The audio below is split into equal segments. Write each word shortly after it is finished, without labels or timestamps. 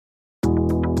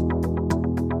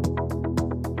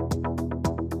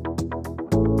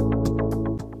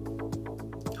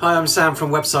Hi, I'm Sam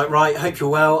from Website Right. Hope you're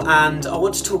well, and I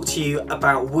want to talk to you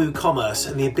about Woocommerce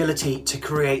and the ability to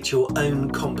create your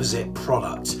own composite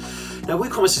product. Now,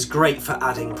 Woocommerce is great for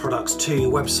adding products to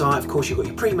your website. Of course, you've got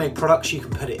your pre-made products, you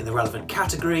can put it in the relevant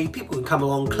category, people can come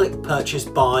along, click, purchase,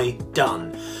 buy,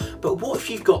 done. But what if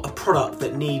you've got a product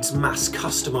that needs mass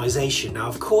customization? Now,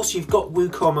 of course, you've got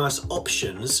Woocommerce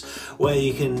options where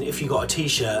you can, if you've got a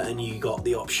t-shirt and you got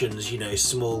the options, you know,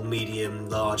 small, medium,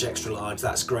 large, extra large,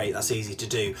 that's great, that's easy to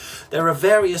do. There are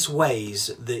various ways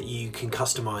that you can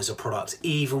customize a product,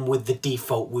 even with the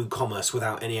default Woocommerce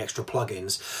without any extra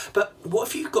plugins. But what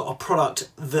if you've got a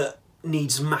product that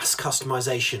needs mass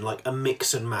customization, like a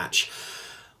mix and match?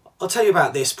 I'll tell you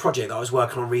about this project that I was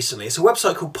working on recently. It's a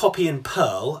website called Poppy and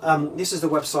Pearl. This is the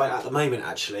website at the moment,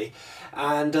 actually.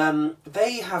 And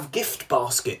they have gift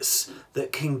baskets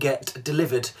that can get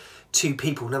delivered to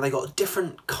people. Now, they got a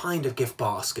different kind of gift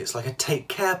baskets, like a take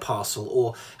care parcel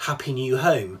or happy new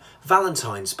home,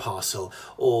 Valentine's parcel,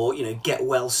 or, you know, get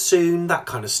well soon, that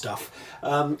kind of stuff.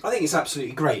 I think it's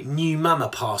absolutely great. New mama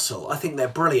parcel. I think they're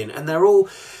brilliant. And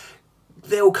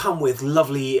they all come with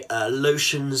lovely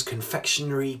lotions,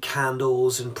 confectionery,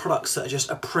 candles, and products that are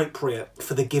just appropriate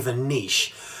for the given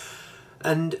niche.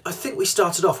 And I think we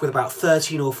started off with about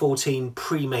 13 or 14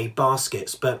 pre-made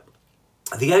baskets, but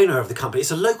the owner of the company, it's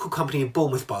a local company in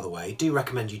Bournemouth, by the way, do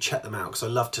recommend you check them out because I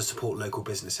love to support local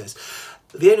businesses.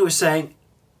 The owner was saying,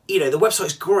 you know, the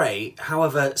website's great,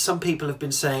 however, some people have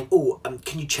been saying, oh,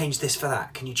 can you change this for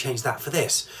that? Can you change that for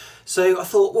this? So I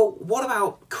thought, well, what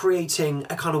about creating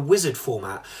a kind of wizard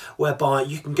format whereby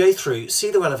you can go through,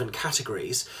 see the relevant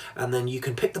categories, and then you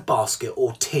can pick the basket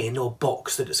or tin or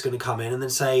box that it's going to come in, and then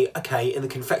say, okay, in the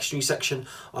confectionery section,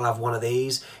 I'll have one of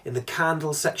these. In the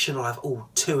candle section, I'll have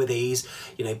two of these.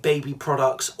 You know, baby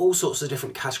products, all sorts of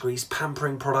different categories,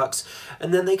 pampering products,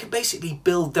 and then they can basically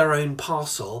build their own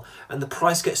parcel, and the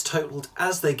price gets totaled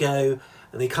as they go.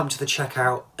 And they come to the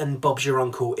checkout and Bob's your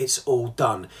uncle, it's all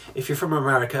done. If you're from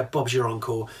America, Bob's your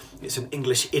uncle, it's an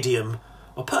English idiom.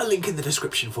 I'll put a link in the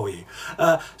description for you.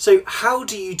 So how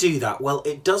do you do that? Well,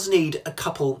 it does need a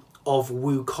couple of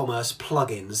WooCommerce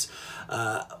plugins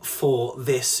for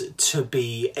this to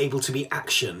be able to be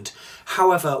actioned.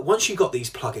 However, once you've got these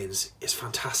plugins, it's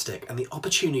fantastic and the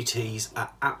opportunities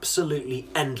are absolutely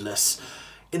endless.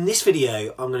 In this video,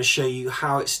 I'm going to show you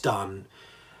how it's done.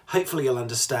 Hopefully you'll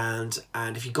understand,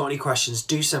 and if you've got any questions,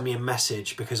 do send me a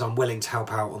message because I'm willing to help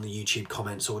out on the YouTube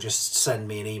comments, or just send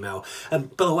me an email.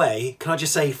 By the way, can I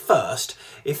just say first,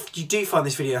 if you do find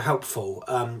this video helpful,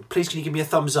 please can you give me a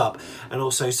thumbs up and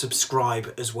also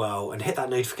subscribe as well and hit that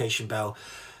notification bell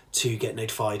to get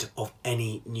notified of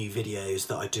any new videos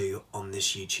that I do on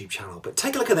this YouTube channel. But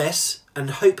take a look at this and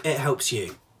hope it helps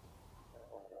you.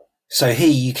 So here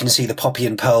you can see the Poppy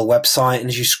and Pearl website, and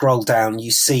as you scroll down you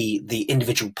see the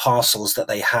individual parcels that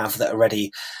they have that are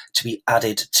ready to be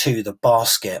added to the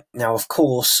basket. Now, of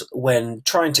course, when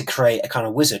trying to create a kind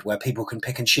of wizard where people can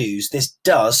pick and choose, this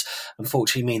does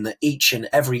unfortunately mean that each and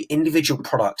every individual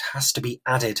product has to be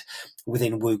added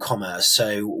within WooCommerce.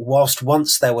 So whilst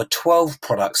once there were 12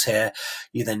 products here,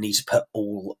 you then need to put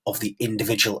all of the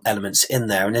individual elements in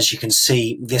there. And as you can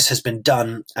see, this has been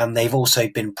done, and they've also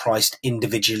been priced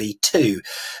individually too.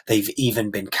 They've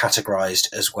even been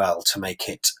categorized as well to make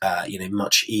it you know,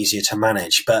 much easier to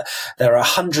manage. But there are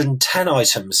 110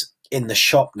 items in the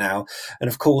shop now, and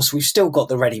of course we've still got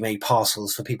the ready-made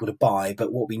parcels for people to buy,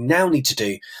 but what we now need to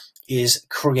do is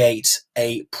create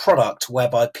a product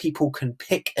whereby people can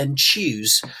pick and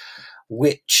choose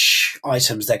which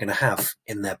items they're going to have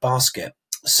in their basket.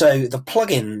 So the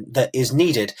plugin that is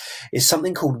needed is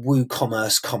something called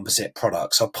Woocommerce Composite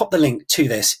Products. I'll pop the link to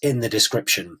this in the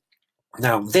description.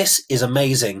 Now, this is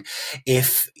amazing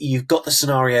if you've got the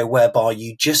scenario whereby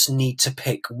you just need to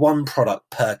pick one product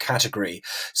per category.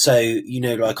 So, you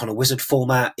know, like on a wizard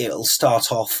format, it'll start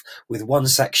off with one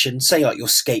section, say like your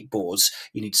skateboards.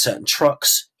 You need certain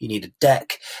trucks, you need a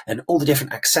deck, and all the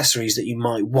different accessories that you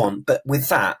might want. But with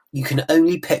that, you can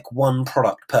only pick one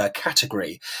product per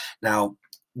category. Now,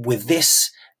 with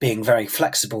this being very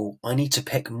flexible, I need to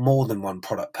pick more than one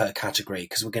product per category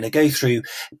because we're going to go through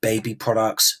baby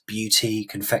products, beauty,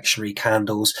 confectionery,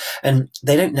 candles, and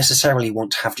they don't necessarily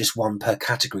want to have just one per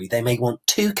category. They may want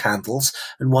 2 candles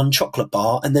and 1 chocolate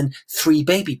bar and then 3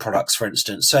 baby products, for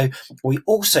instance. So we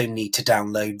also need to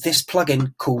download this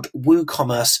plugin called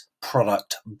WooCommerce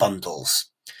Product Bundles.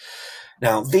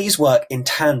 Now, these work in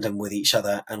tandem with each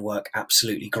other and work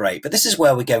absolutely great, but this is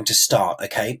where we're going to start,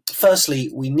 okay?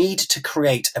 Firstly, we need to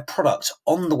create a product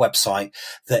on the website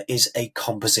that is a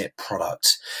composite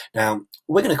product. Now,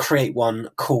 we're going to create one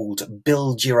called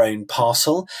Build Your Own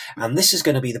Parcel, and this is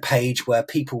going to be the page where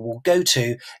people will go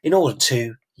to in order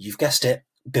to, you've guessed it,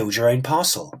 build your own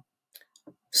parcel.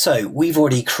 So we've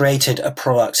already created a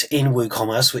product in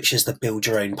Woocommerce, which is the Build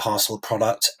Your Own Parcel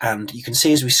product. And you can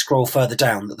see as we scroll further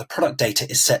down that the product data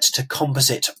is set to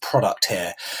Composite Product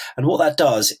here. And what that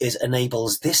does is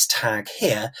enables this tag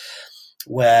here,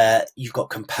 where you've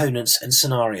got components and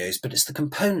scenarios, but it's the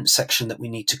component section that we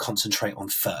need to concentrate on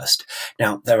first.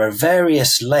 Now, there are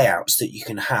various layouts that you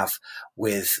can have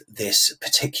with this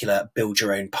particular Build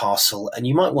Your Own Parcel, and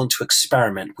you might want to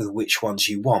experiment with which ones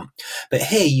you want. But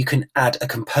here you can add a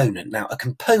component. Now, a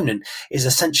component is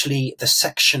essentially the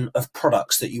section of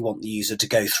products that you want the user to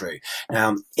go through.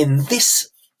 Now, in this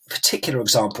particular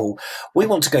example, we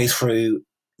want to go through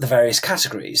the various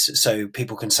categories. So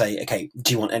people can say, okay,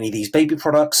 do you want any of these baby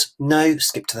products? No,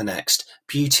 skip to the next.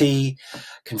 Beauty,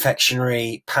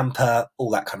 confectionery, pamper,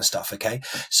 all that kind of stuff, okay?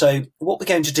 So what we're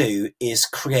going to do is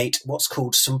create what's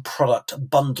called some product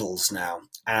bundles now.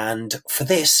 And for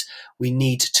this, we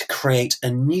need to create a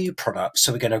new product.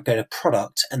 So we're going to go to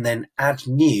product and then add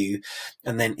new.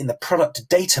 And then in the product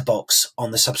data box on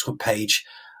the subsequent page,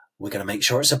 we're going to make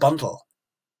sure it's a bundle.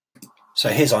 So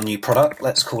here's our new product.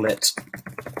 Let's call it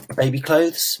baby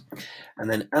clothes. And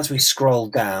then as we scroll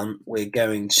down, we're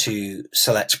going to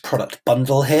select product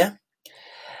bundle here.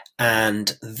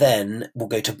 And then we'll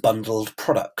go to bundled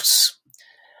products.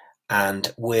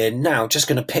 And we're now just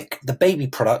going to pick the baby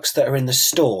products that are in the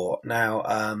store.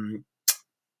 Now,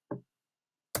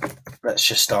 let's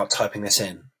just start typing this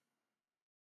in.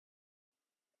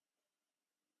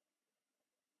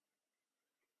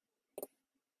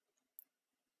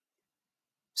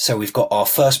 So we've got our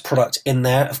first product in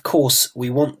there. Of course,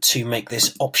 we want to make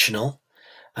this optional,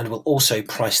 and we'll also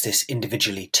price this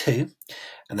individually too.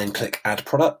 And then click Add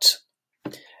Product.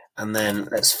 And then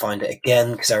let's find it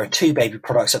again, because there are 2 baby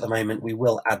products at the moment. We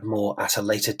will add more at a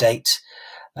later date.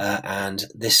 And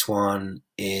this one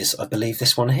is, I believe,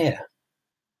 this one here.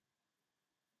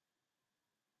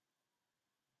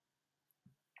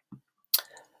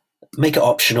 Make it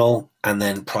optional and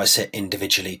then price it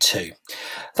individually too.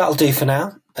 That'll do for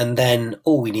now. And then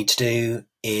all we need to do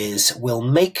is we'll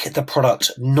make the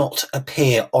product not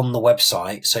appear on the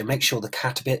website. So make sure the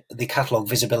catalog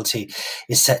visibility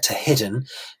is set to hidden,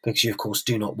 because you of course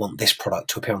do not want this product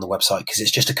to appear on the website because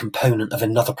it's just a component of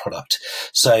another product.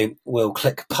 So we'll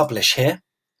click publish here.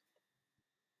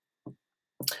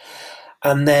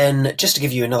 And then just to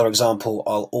give you another example,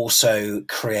 I'll also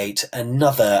create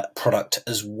another product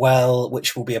as well,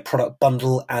 which will be a product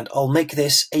bundle, and I'll make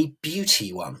this a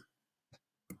beauty one.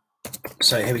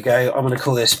 So here we go. I'm going to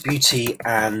call this Beauty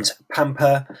and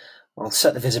Pamper. I'll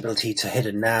set the visibility to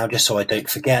hidden now, just so I don't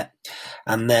forget.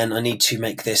 And then I need to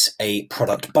make this a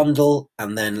product bundle.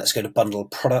 And then let's go to bundle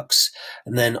products.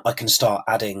 And then I can start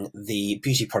adding the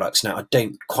beauty products. Now, I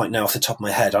don't quite know off the top of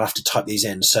my head. I'll have to type these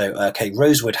in. So, okay,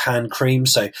 Rosewood hand cream.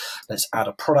 So let's add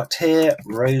a product here,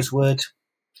 Rosewood.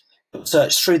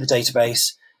 Search through the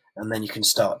database, and then you can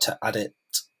start to add it.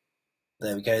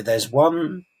 There we go. There's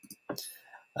one.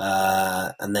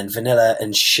 And then vanilla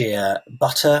and sheer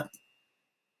butter.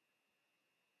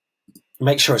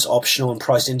 Make sure it's optional and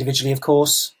priced individually, of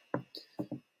course.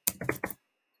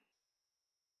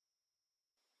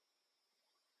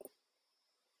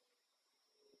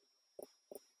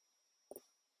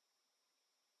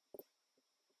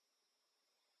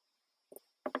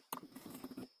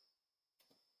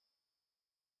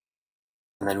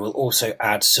 And then we'll also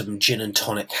add some gin and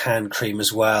tonic hand cream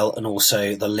as well, and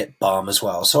also the lip balm as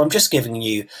well. So I'm just giving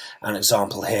you an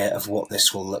example here of what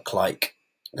this will look like.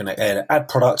 I'm going to add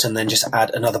product and then just add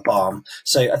another balm.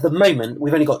 So at the moment,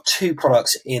 we've only got 2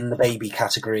 products in the baby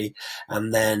category,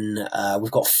 and then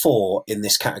we've got 4 in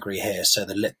this category here, so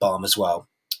the lip balm as well.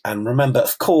 And remember,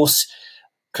 of course,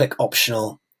 click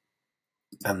optional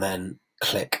and then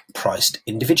click priced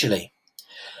individually.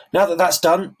 Now that that's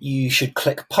done, you should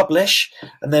click publish,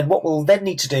 and then what we'll then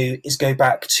need to do is go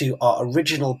back to our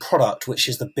original product, which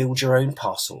is the Build Your Own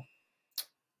Parcel.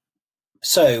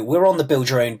 So we're on the Build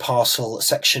Your Own Parcel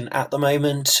section at the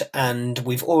moment, and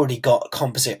we've already got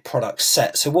Composite Products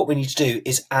set. So what we need to do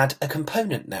is add a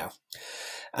component now.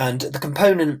 And the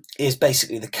component is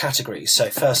basically the category. So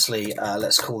firstly,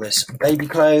 let's call this baby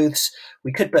clothes.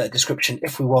 We could put a description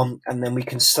if we want, and then we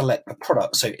can select the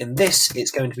product. So in this,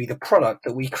 it's going to be the product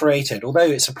that we created.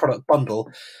 Although it's a product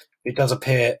bundle, it does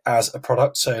appear as a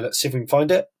product. So let's see if we can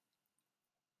find it.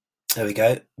 There we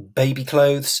go, baby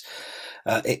clothes.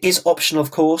 It is optional,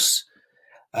 of course.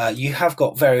 You have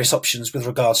got various options with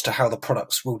regards to how the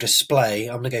products will display.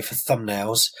 I'm going to go for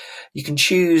thumbnails. You can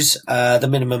choose the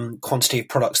minimum quantity of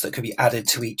products that could be added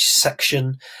to each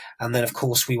section. And then, of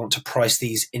course, we want to price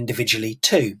these individually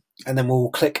too. And then we'll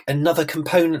click another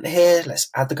component here. Let's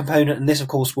add the component. And this, of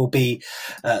course, will be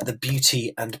the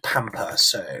beauty and pamper.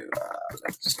 So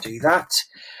let's do that.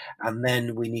 And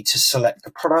then we need to select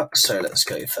the product. So let's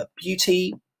go for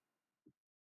beauty.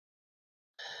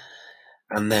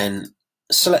 And then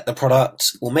select the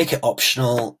product, we'll make it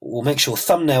optional, we'll make sure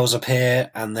thumbnails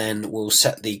appear, and then we'll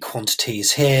set the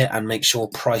quantities here and make sure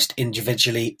priced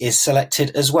individually is selected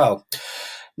as well.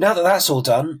 Now that that's all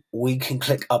done, we can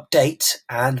click update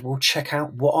and we'll check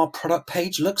out what our product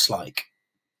page looks like.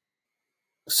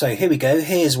 So here we go,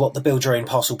 here's what the build your own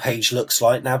parcel page looks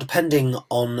like. Now, depending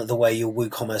on the way your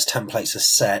WooCommerce templates are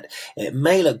set, it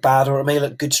may look bad or it may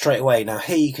look good straight away. Now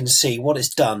here you can see what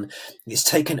it's done. It's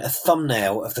taken a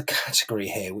thumbnail of the category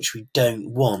here, which we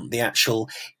don't want, the actual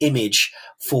image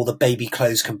for the baby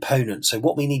clothes component. So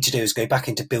what we need to do is go back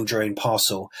into build your own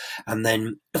parcel. And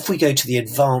then if we go to the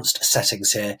advanced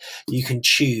settings here, you can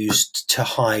choose to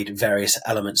hide various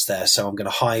elements there. So I'm going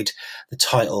to hide the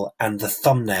title and the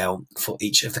thumbnail for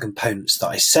each of the components that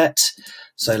I set.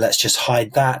 So let's just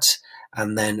hide that,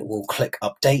 and then we'll click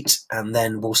update, and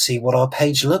then we'll see what our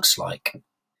page looks like.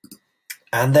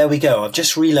 And there we go, I've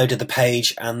just reloaded the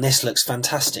page and this looks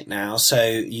fantastic now. So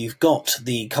you've got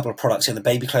the couple of products in the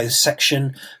baby clothes section.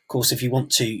 Of course, if you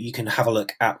want to, you can have a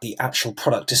look at the actual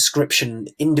product description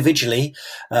individually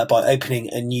by opening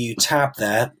a new tab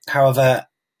there. However,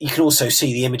 you can also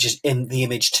see the images in the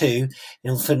image too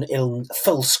in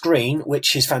full screen,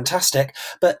 which is fantastic.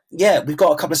 But yeah, we've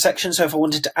got a couple of sections. So if I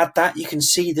wanted to add that, you can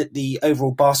see that the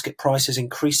overall basket price is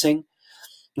increasing.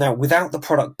 Now, without the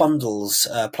product bundles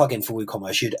plugin for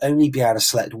WooCommerce, you'd only be able to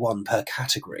select one per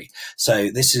category. So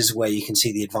this is where you can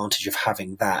see the advantage of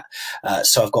having that.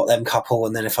 So I've got them couple,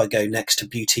 and then if I go next to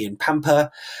beauty and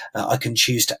pamper, I can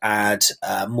choose to add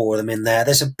more of them in there.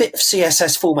 There's a bit of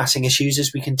CSS formatting issues,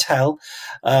 as we can tell,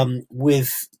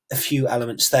 with a few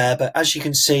elements there. But as you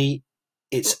can see,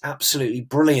 it's absolutely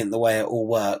brilliant the way it all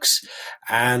works.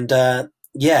 And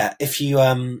yeah, if you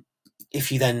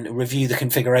then review the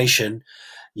configuration,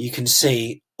 you can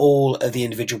see all of the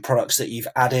individual products that you've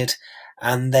added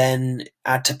and then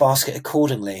add to basket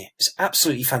accordingly. It's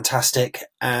absolutely fantastic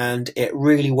and it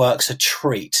really works a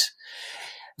treat.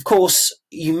 Of course,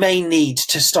 you may need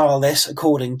to style this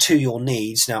according to your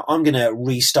needs. Now, I'm going to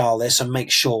restyle this and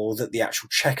make sure that the actual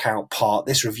checkout part,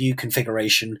 this review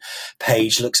configuration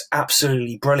page, looks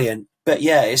absolutely brilliant. But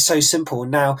yeah, it's so simple.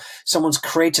 Now, someone's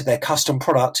created their custom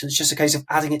product and it's just a case of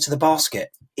adding it to the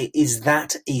basket. It is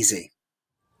that easy.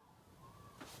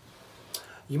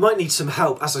 You might need some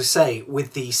help, as I say,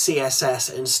 with the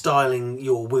CSS and styling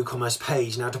your WooCommerce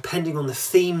page. Now, depending on the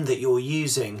theme that you're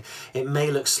using, it may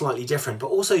look slightly different, but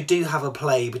also do have a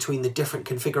play between the different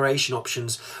configuration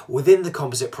options within the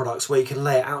composite products where you can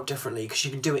lay it out differently, because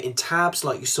you can do it in tabs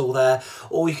like you saw there,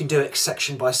 or you can do it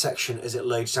section by section as it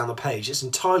loads down the page. It's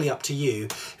entirely up to you.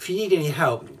 If you need any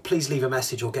help, please leave a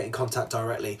message or get in contact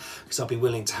directly, because I'll be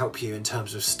willing to help you in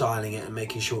terms of styling it and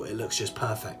making sure it looks just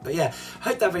perfect. But yeah, I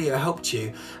hope that video helped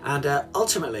you. And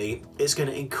ultimately, it's going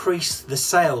to increase the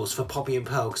sales for Poppy and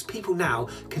Pearl, because people now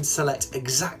can select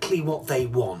exactly what they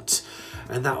want.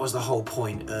 And that was the whole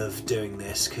point of doing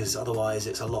this, because otherwise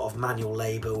it's a lot of manual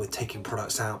labour with taking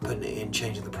products out, putting it in,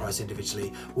 changing the price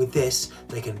individually. With this,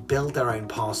 they can build their own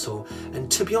parcel.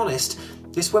 And to be honest,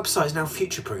 this website is now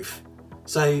future-proof.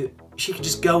 So she can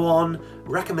just go on,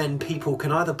 recommend people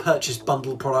can either purchase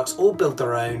bundled products or build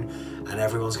their own, and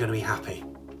everyone's going to be happy.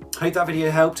 Hope that video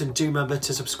helped, and do remember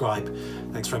to subscribe.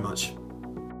 Thanks very much.